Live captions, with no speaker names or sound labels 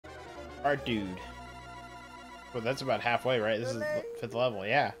Art dude. Well, that's about halfway, right? This is the 5th level,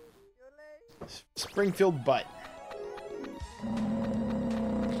 yeah. Springfield Butt.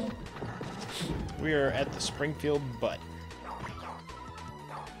 We are at the Springfield Butt.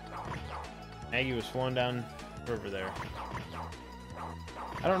 Maggie was flowing down the river there.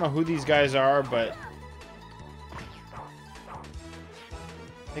 I don't know who these guys are, but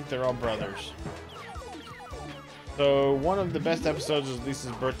I think they're all brothers. So, one of the best episodes is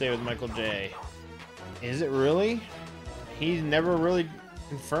Lisa's birthday with Michael J. Is it really? He never really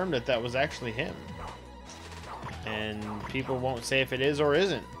confirmed that that was actually him. And people won't say if it is or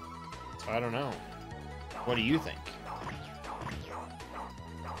isn't. So I don't know. What do you think?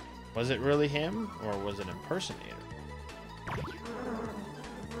 Was it really him, or was it impersonator?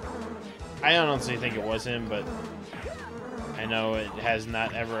 I honestly think it was him, but I know it has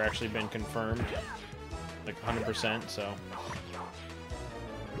not ever actually been confirmed. Like 100%, so.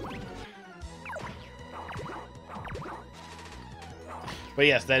 But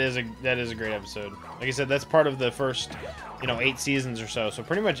yes, that is a great episode. Like I said, that's part of the first, 8 seasons or so. So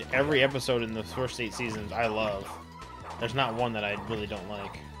pretty much every episode in the first 8 seasons I love. There's not one that I really don't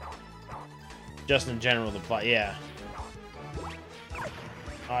like. Just in general, the plot, yeah.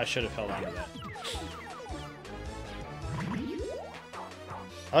 Oh, I should have held on to that.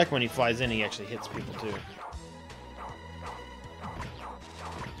 I like when he flies in, he actually hits people too.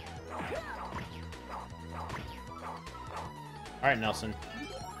 Alright, Nelson.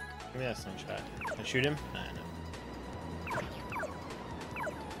 Give me that slingshot. Can I shoot him? Nah, no.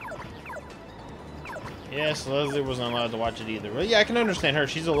 Yes, Leslie wasn't allowed to watch it either. Well, yeah, I can understand her.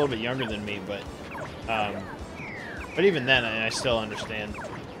 She's a little bit younger than me, but even then, I still understand.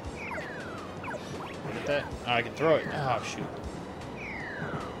 Look at that. Oh, I can throw it. Oh, shoot.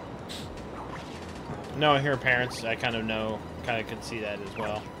 No, her parents, I kind of could see that as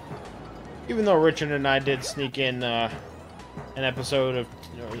well. Even though Richard and I did sneak in an episode of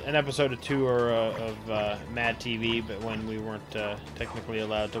 2 of Mad TV, but when we weren't technically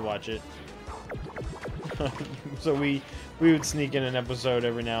allowed to watch it. So we would sneak in an episode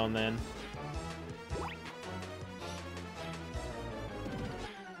every now and then.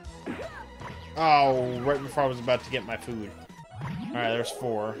 Oh, right before I was about to get my food. Alright, there's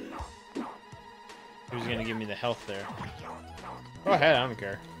 4. Who's gonna give me the health there? Go ahead, I don't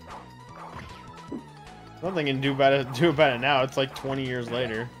care. Nothing can do about it now. It's like 20 years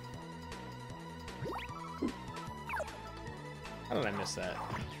later. How did I miss that?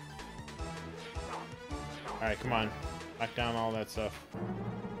 Alright, come on. Knock down all that stuff.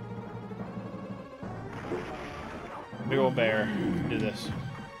 Big old bear. Do this.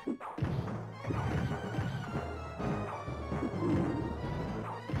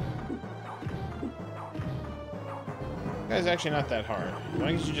 That guy's actually not that hard. As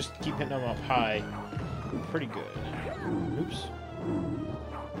long as you just keep hitting them up high, pretty good. Oops.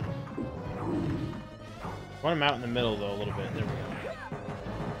 Want him out in the middle, though, a little bit. There we go.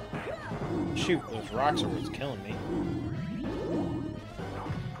 Shoot, those rocks are what's killing me.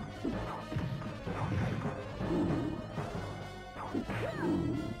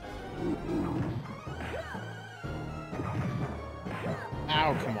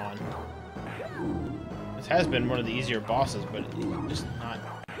 Ow, come on. This has been one of the easier bosses, but it's just not...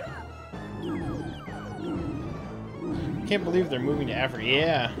 I can't believe they're moving to Africa.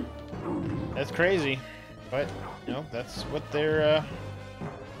 Yeah, that's crazy. But, that's what they're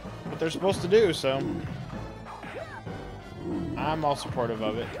supposed to do, so... I'm all supportive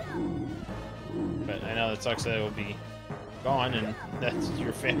of it. But I know that sucks that it will be gone, and that's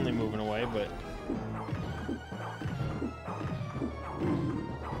your family moving away, but...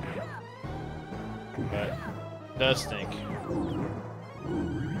 But it does stink.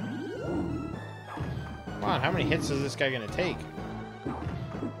 Come on, how many hits is this guy gonna take?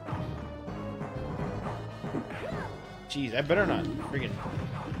 Jeez, I better not freaking...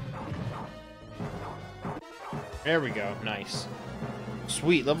 There we go, nice.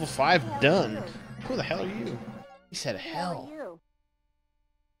 Sweet, level 5 done. Who the hell are you? He said hell.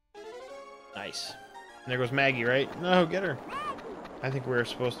 Nice. And there goes Maggie, right? No, get her. I think we're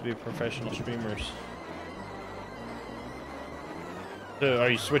supposed to be professional streamers. So, are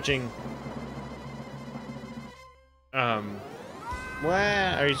you switching? What?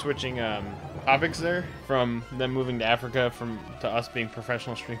 Are you switching topics there from them moving to Africa to us being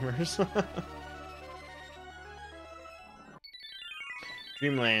professional streamers?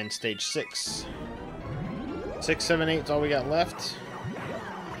 Dreamland stage 6. 6, 7, 8 is all we got left,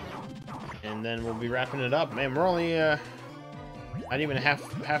 and then we'll be wrapping it up. Man, we're only not even a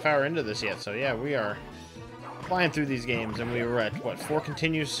half hour into this yet, so yeah, we are flying through these games, and we were at what, 4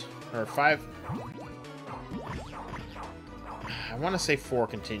 continues or 5. I want to say 4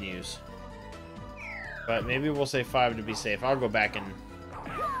 continues, but maybe we'll say 5 to be safe. I'll go back and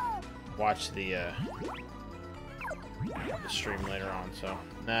watch the stream later on. So,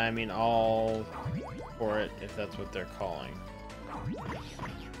 nah, I mean, all for it if that's what they're calling.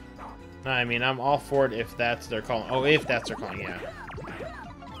 No, I mean, I'm all for it if that's their calling. Oh, if that's their calling, yeah.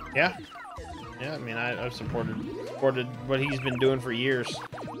 Yeah. Yeah, I mean, I've supported what he's been doing for years.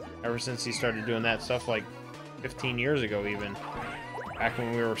 Ever since he started doing that stuff, like 15 years ago even. Back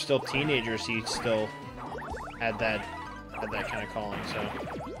when we were still teenagers, he still had that kind of calling, so.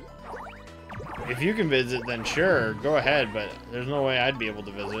 If you can visit, then sure, go ahead, but there's no way I'd be able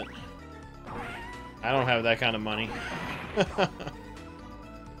to visit. I don't have that kind of money.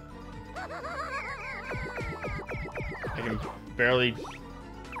 I can barely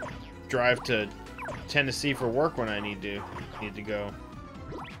drive to Tennessee for work when I need to go.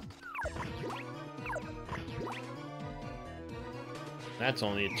 That's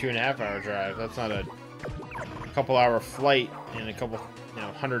only a 2.5-hour drive. That's not a couple-hour flight and a couple,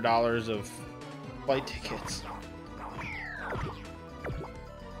 $100 of flight tickets.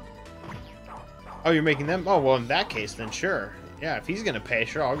 Oh, you're making them? Oh, well, in that case, then sure. Yeah, if he's gonna pay,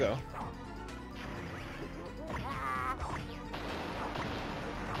 sure, I'll go.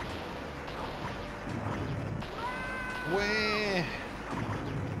 Way.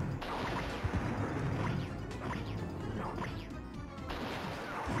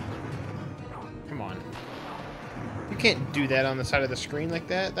 Come on. You can't do that on the side of the screen like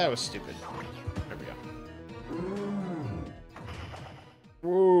that. That was stupid. There we go.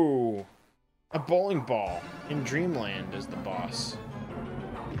 Whoa. A bowling ball in Dreamland is the boss.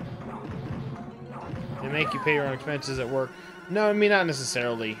 They make you pay your own expenses at work. No, I mean, not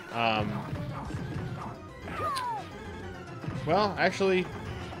necessarily. Well, actually,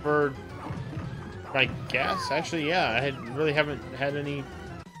 for my gas, actually, yeah, I really haven't had any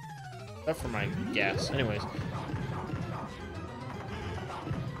stuff for my gas. Anyways.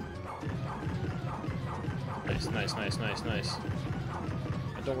 Nice.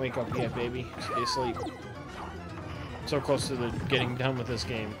 Don't wake up yet, baby. Stay asleep. So close to getting done with this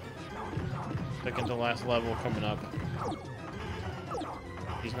game. Second to last level coming up.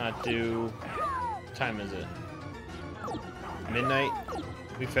 He's not due. What time is it? Midnight.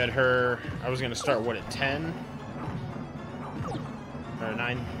 We fed her. I was gonna start what at 10 or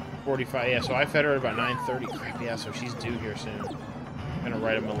 9:45. Yeah, so I fed her at about 9:30. Crap, yeah. So she's due here soon. I'm gonna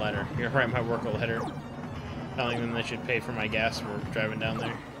write him a letter. I'm gonna write my work a letter, telling them they should pay for my gas for driving down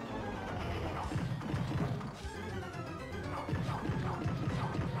there.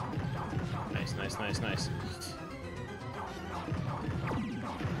 Nice. For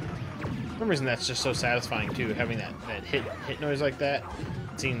some reason that's just so satisfying too, having that hit noise like that,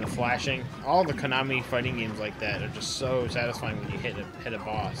 seeing the flashing. All the Konami fighting games like that are just so satisfying when you hit a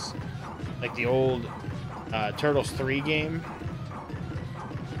boss. Like the old Turtles 3 game,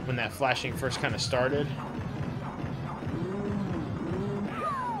 when that flashing first kind of started.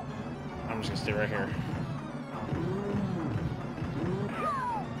 I'm just gonna stay right here.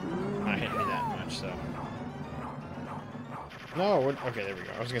 Not hitting me that much, so. No, okay, there we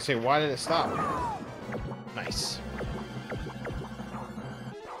go. I was gonna say, why did it stop? Nice.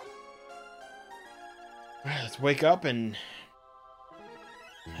 Alright, let's wake up and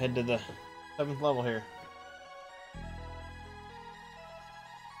head to the 7th level here.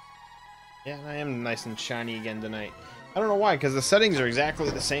 Yeah, I am nice and shiny again tonight. I don't know why, because the settings are exactly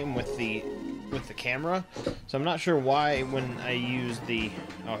the same with the camera, so I'm not sure why when I use the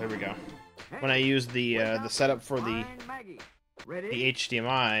here we go. When I use the setup for the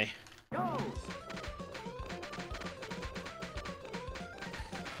HDMI.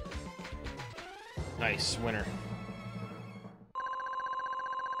 Nice, winner.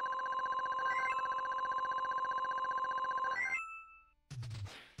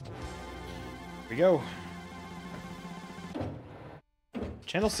 Here we go.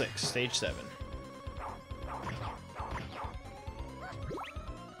 Channel 6, Stage 7.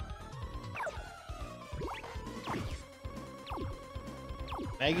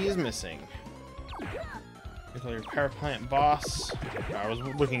 Maggie is missing. Nuclear power plant boss. I was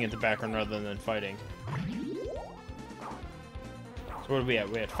looking at the background rather than fighting. So what did we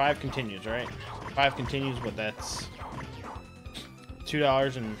have? We had 5 continues, right? 5 continues, but that's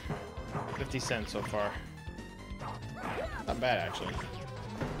 $2.50 so far. Not bad, actually.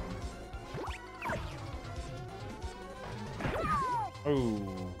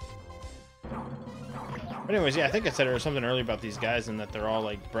 Oh. But anyways, yeah, I think I said something earlier about these guys and that they're all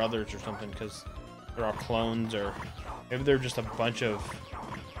like brothers or something because they're all clones, or maybe they're just a bunch of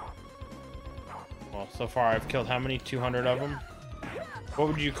Well, so far I've killed how many? 200 of them? What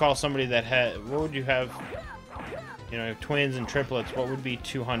would you call somebody that had... What would you have... You know, twins and triplets, what would be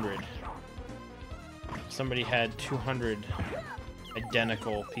 200? Somebody had 200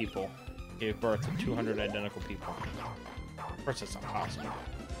 identical people. Gave birth to 200 identical people. Of course, that's not possible.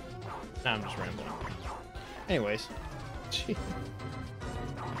 Now I'm just rambling. Anyways. Gee.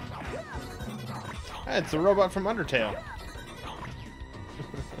 It's the robot from Undertale.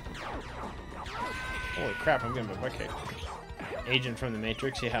 Holy crap, I'm getting my butt kicked. Agent from the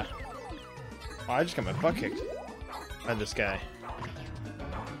Matrix, yeah. Oh, I just got my butt kicked by this guy.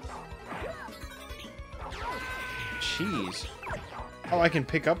 Jeez. Oh, I can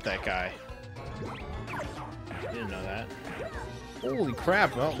pick up that guy. Didn't know that. Holy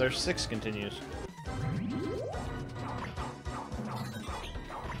crap, well, there's 6 continues.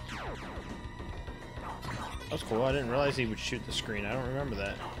 That was cool. I didn't realize he would shoot the screen. I don't remember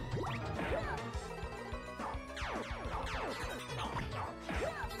that.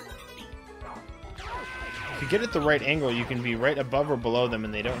 If you get it the right angle, you can be right above or below them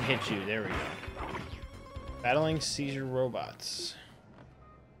and they don't hit you. There we go. Battling seizure robots.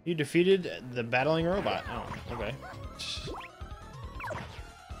 You defeated the battling robot. Oh, okay.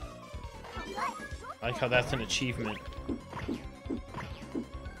 I like how that's an achievement.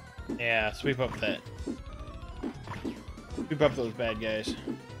 Yeah, sweep up that. Sweep up those bad guys.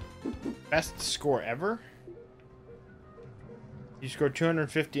 Best score ever? You scored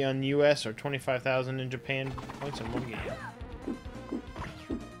 250 on US or 25,000 in Japan points in one game.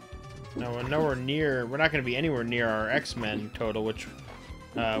 No, we're nowhere near. We're not going to be anywhere near our X-Men total, which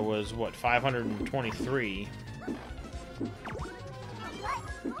was what, 523.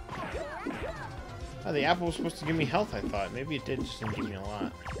 Oh, the apple was supposed to give me health, I thought. Maybe it did, just didn't give me a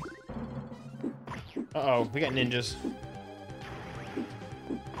lot. Uh-oh, we got ninjas.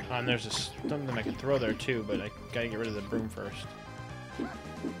 Oh, and there's something I can throw there too, but I gotta get rid of the broom first.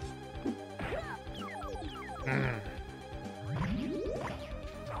 Alright,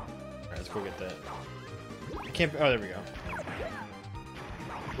 let's go get that. I can't... Oh, there we go.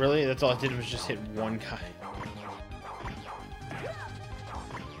 Really? That's all I did was just hit one guy.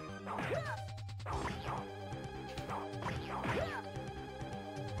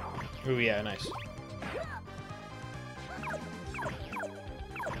 Ooh, yeah, nice.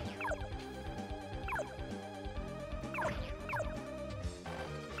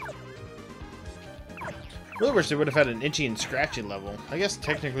 I really wish they would have had an itchy and scratchy level. I guess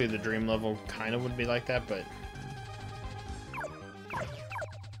technically the dream level kind of would be like that, but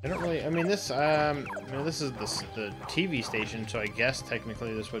I don't really. I mean, this. This is the TV station, so I guess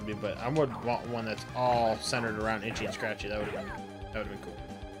technically this would be. But I would want one that's all centered around itchy and scratchy. That would have been cool.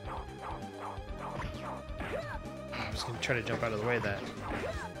 I was gonna try to jump out of the way of that.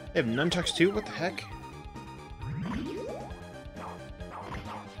 They have nunchucks too? What the heck?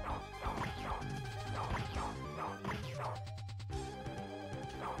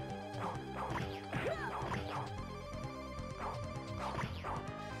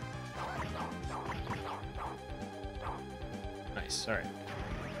 Nice, alright.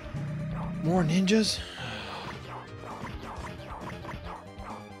 More ninjas?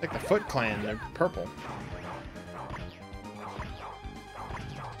 Like the Foot Clan, they're purple.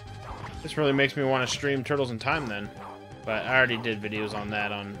 This really makes me want to stream Turtles in Time then. But I already did videos on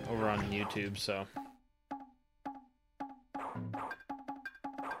that over on YouTube, so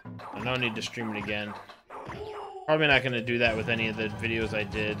no need to stream it again. Probably not going to do that with any of the videos I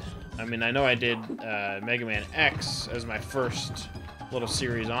did. I mean, I know I did Mega Man X as my first little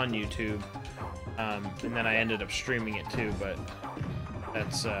series on YouTube, and then I ended up streaming it too, but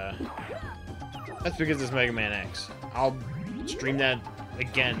that's because it's Mega Man X. I'll stream that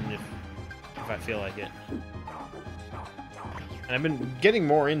again if I feel like it. And I've been getting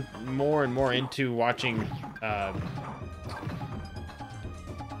more and more into watching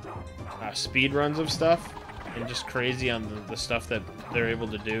speed runs of stuff, and just crazy on the stuff that they're able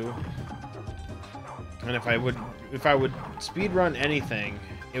to do. And if I would speed run anything,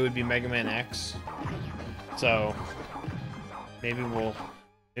 it would be Mega Man X. So maybe we'll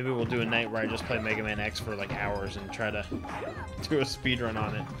do a night where I just play Mega Man X for like hours and try to do a speed run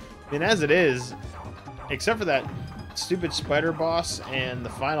on it. I mean, as it is, except for that stupid spider boss and the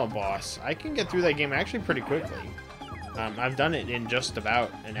final boss, I can get through that game actually pretty quickly. I've done it in just about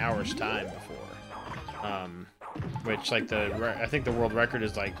an hour's time before, which like I think the world record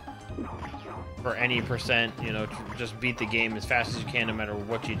is like for any percent, you know, to just beat the game as fast as you can no matter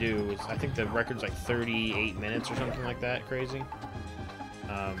what you do. I think the record's like 38 minutes or something like that, crazy.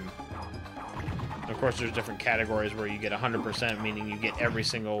 Of course, there's different categories where you get 100%, meaning you get every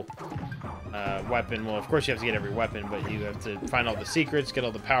single weapon. Well, of course you have to get every weapon, but you have to find all the secrets, get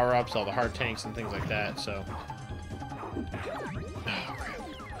all the power-ups, all the hard tanks, and things like that, so... Oh, crap.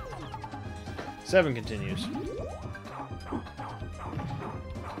 7 continues.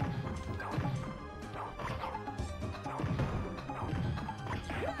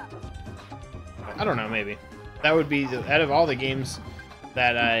 I don't know, maybe. That would be, out of all the games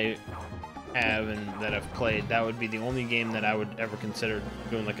that I have and that I've played, that would be the only game that I would ever consider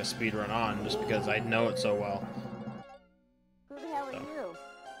doing like a speed run on, just because I know it so well. Who the hell are you?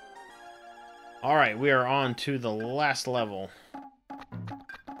 Alright, we are on to the last level.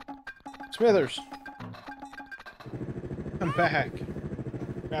 Smithers! Come back!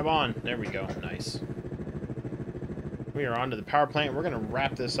 Grab on. There we go. Nice. We are on to the power plant. We're going to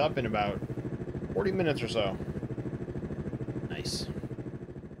wrap this up in about 40 minutes or so. Nice.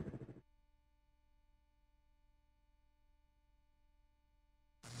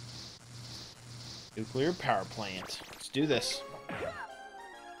 Nuclear power plant. Let's do this.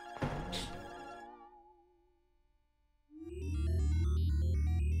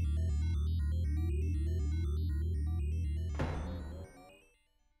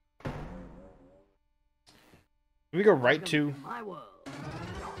 We go right to...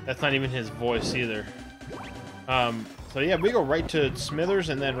 That's not even his voice either. So yeah, we go right to Smithers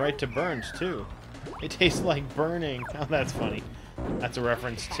and then right to Burns too. It tastes like burning. Oh, that's funny. That's a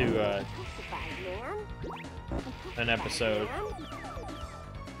reference to an episode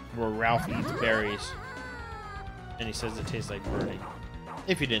where Ralph eats berries and he says it tastes like burning.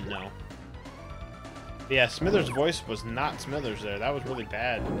 If you didn't know. But yeah, Smithers' voice was not Smithers there. That was really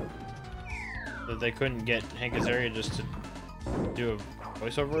bad. That they couldn't get Hank Azaria just to do a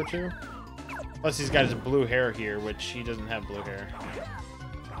voiceover or two. Plus he's got his blue hair here, which he doesn't have blue hair.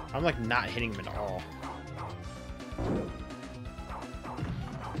 I'm like not hitting him at all.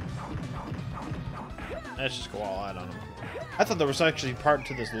 Let's just go all out on him. I thought there was actually part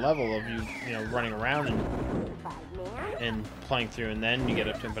to this level of you know, running around and playing through, and then you get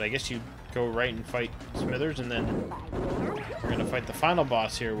up to him. But I guess you go right and fight Smithers, and then we're gonna fight the final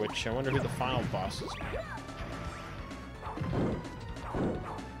boss here, which I wonder who the final boss is.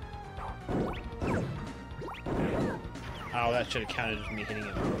 Oh, that should have counted as me hitting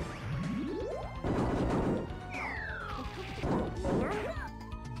him.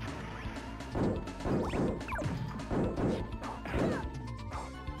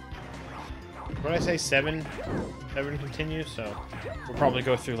 What did I say? 7? 7 continues, so we'll probably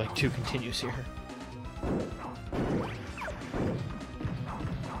go through like 2 continues here.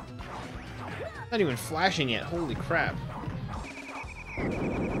 Not even flashing yet. Holy crap.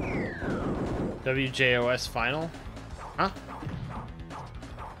 WJOS final? Huh?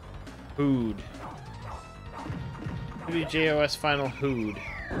 Hood. WJOS final Hood.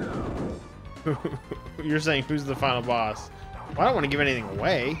 You're saying who's the final boss? Well, I don't want to give anything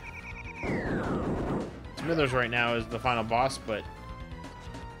away. Smithers right now is the final boss, but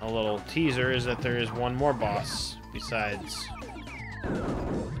a little teaser is that there is one more boss besides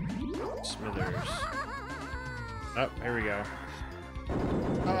Smithers. Oh, here we go.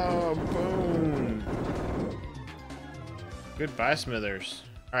 Oh, boom. Goodbye, Smithers.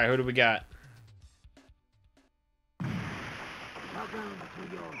 Alright, who do we got?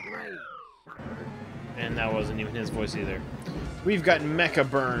 And that wasn't even his voice either. We've got Mecha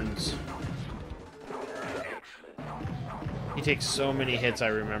Burns. He takes so many hits, I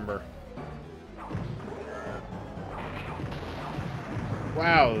remember.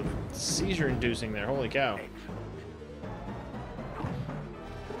 Wow, seizure-inducing there. Holy cow.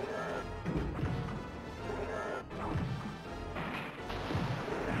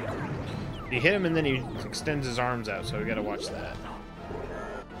 You hit him and then he extends his arms out, so we gotta watch that.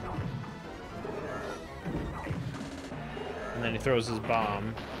 And then he throws his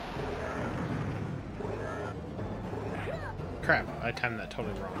bomb. Crap, I timed that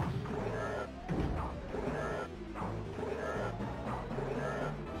totally wrong.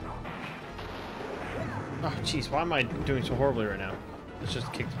 Oh, jeez, why am I doing so horribly right now? Let's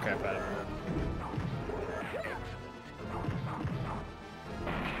just kick the crap out of him.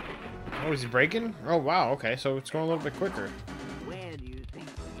 Oh, is he breaking? Oh, wow, okay, so it's going a little bit quicker. Where do you think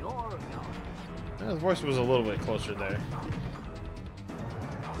you're going? His voice was a little bit closer there.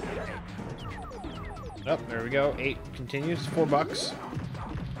 Oh, there we go. 8 continues. $4.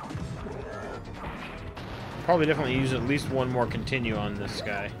 Probably definitely use at least one more continue on this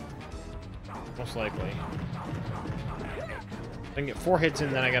guy. Most likely. I can get 4 hits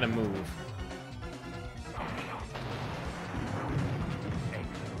in, then I gotta move.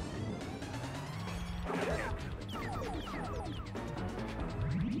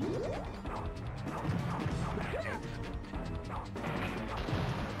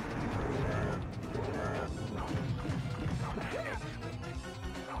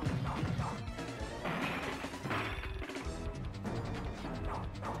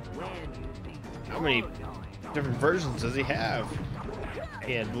 Where do you think How many you're going? different versions does he have?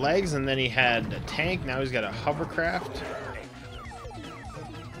 He had legs, and then he had a tank. Now he's got a hovercraft.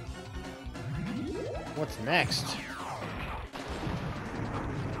 What's next?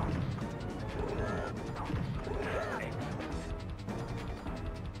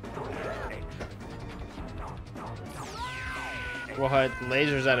 What?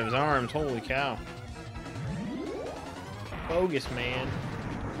 Lasers out of his arms. Holy cow. Bogus, man.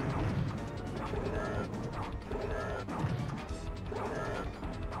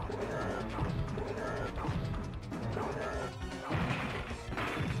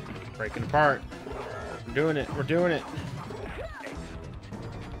 Breaking apart. We're doing it. We're doing it.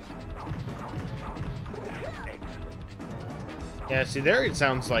 Yeah, see, there it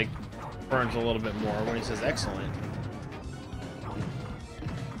sounds like burns a little bit more when he says excellent.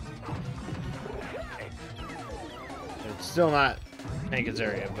 It's still not Hanka's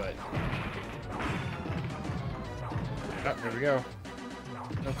area, but... Oh, there we go.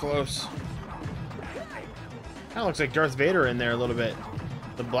 So close. Kinda looks like Darth Vader in there a little bit.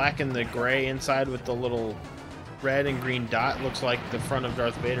 The black and the gray inside with the little red and green dot looks like the front of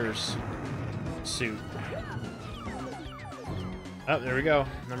Darth Vader's suit. Oh, there we go.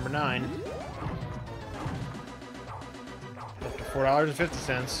 Number 9. Up to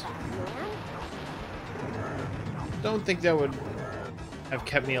 $4.50. Don't think that would have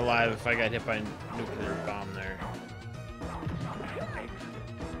kept me alive if I got hit by a nuclear bomb there.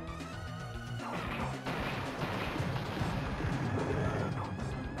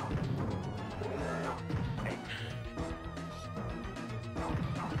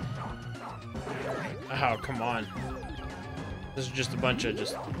 Oh, come on. This is just a bunch of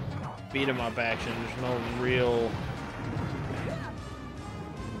just beat 'em up action. There's no real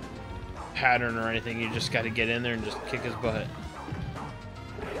pattern or anything. You just got to get in there and just kick his butt.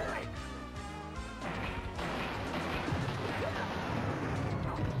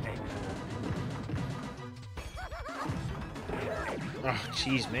 Oh,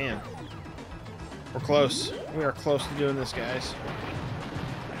 jeez, man. We're close. We are close to doing this, guys.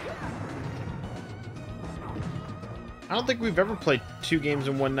 I don't think we've ever played 2 games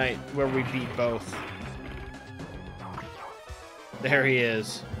in one night where we beat both. There he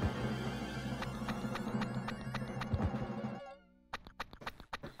is.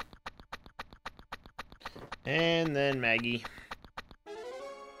 And then Maggie. Here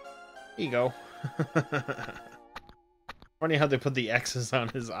you go. Funny how they put the X's on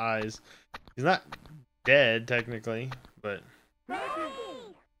his eyes. He's not dead, technically, but...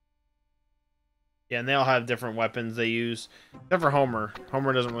 Yeah, and they all have different weapons they use. Except for Homer.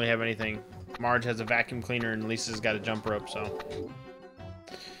 Homer doesn't really have anything. Marge has a vacuum cleaner, and Lisa's got a jump rope, so...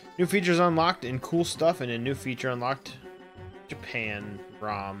 New features unlocked and cool stuff, and a new feature unlocked. Japan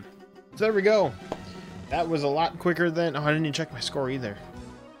ROM. So there we go. That was a lot quicker than... Oh, I didn't even check my score either.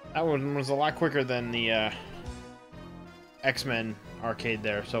 That one was a lot quicker than the X-Men arcade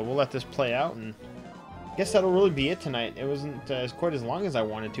there. So we'll let this play out, and... I guess that'll really be it tonight. It wasn't quite as long as I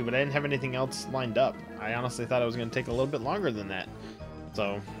wanted to, but I didn't have anything else lined up. I honestly thought it was going to take a little bit longer than that.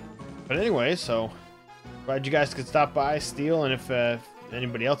 So, but anyway, so glad you guys could stop by, steal, and if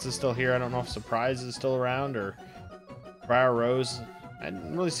anybody else is still here, I don't know if Surprise is still around or Briar Rose. I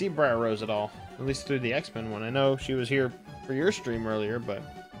didn't really see Briar Rose at all, at least through the X-Men one. I know she was here for your stream earlier, but...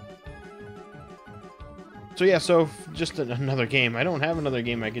 So yeah, so just another game. I don't have another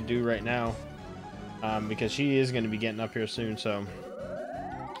game I could do right now. Because she is going to be getting up here soon, so...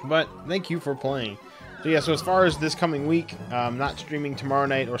 But, thank you for playing. So yeah, so as far as this coming week, not streaming tomorrow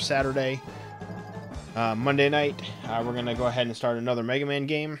night or Saturday. Monday night, we're going to go ahead and start another Mega Man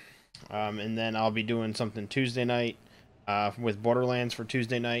game. And then I'll be doing something Tuesday night with Borderlands for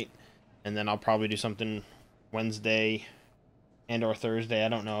Tuesday night. And then I'll probably do something Wednesday and or Thursday. I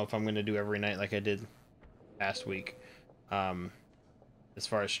don't know if I'm going to do every night like I did last week. As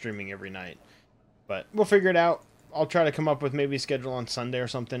far as streaming every night. But we'll figure it out. I'll try to come up with maybe a schedule on Sunday or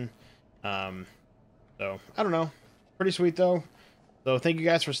something. So, I don't know. Pretty sweet, though. So, thank you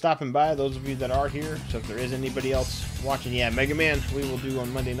guys for stopping by, those of you that are here. So, if there is anybody else watching, yeah, Mega Man, we will do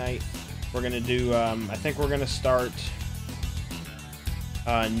on Monday night. We're going to do, I think we're going to start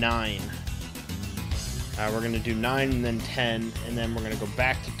 9. We're going to do 9 and then 10, and then we're going to go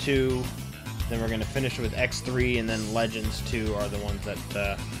back to 2. Then we're going to finish with X3, and then Legends 2 are the ones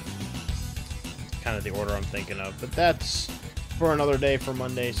that... kind of the order I'm thinking of, but that's for another day for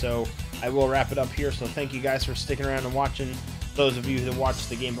Monday, so I will wrap it up here. So thank you guys for sticking around and watching. Those of you that watched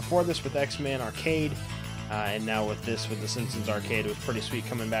the game before this with X-Men Arcade, and now with this with the Simpsons Arcade, it was pretty sweet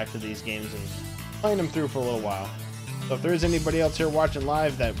coming back to these games and playing them through for a little while. So if there is anybody else here watching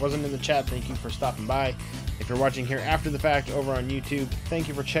live that wasn't in the chat, thank you for stopping by. If you're watching here after the fact over on YouTube, thank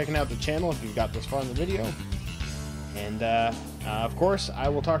you for checking out the channel if you've got this far in the video. And of course, I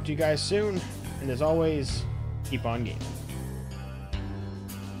will talk to you guys soon. And as always, keep on gaming.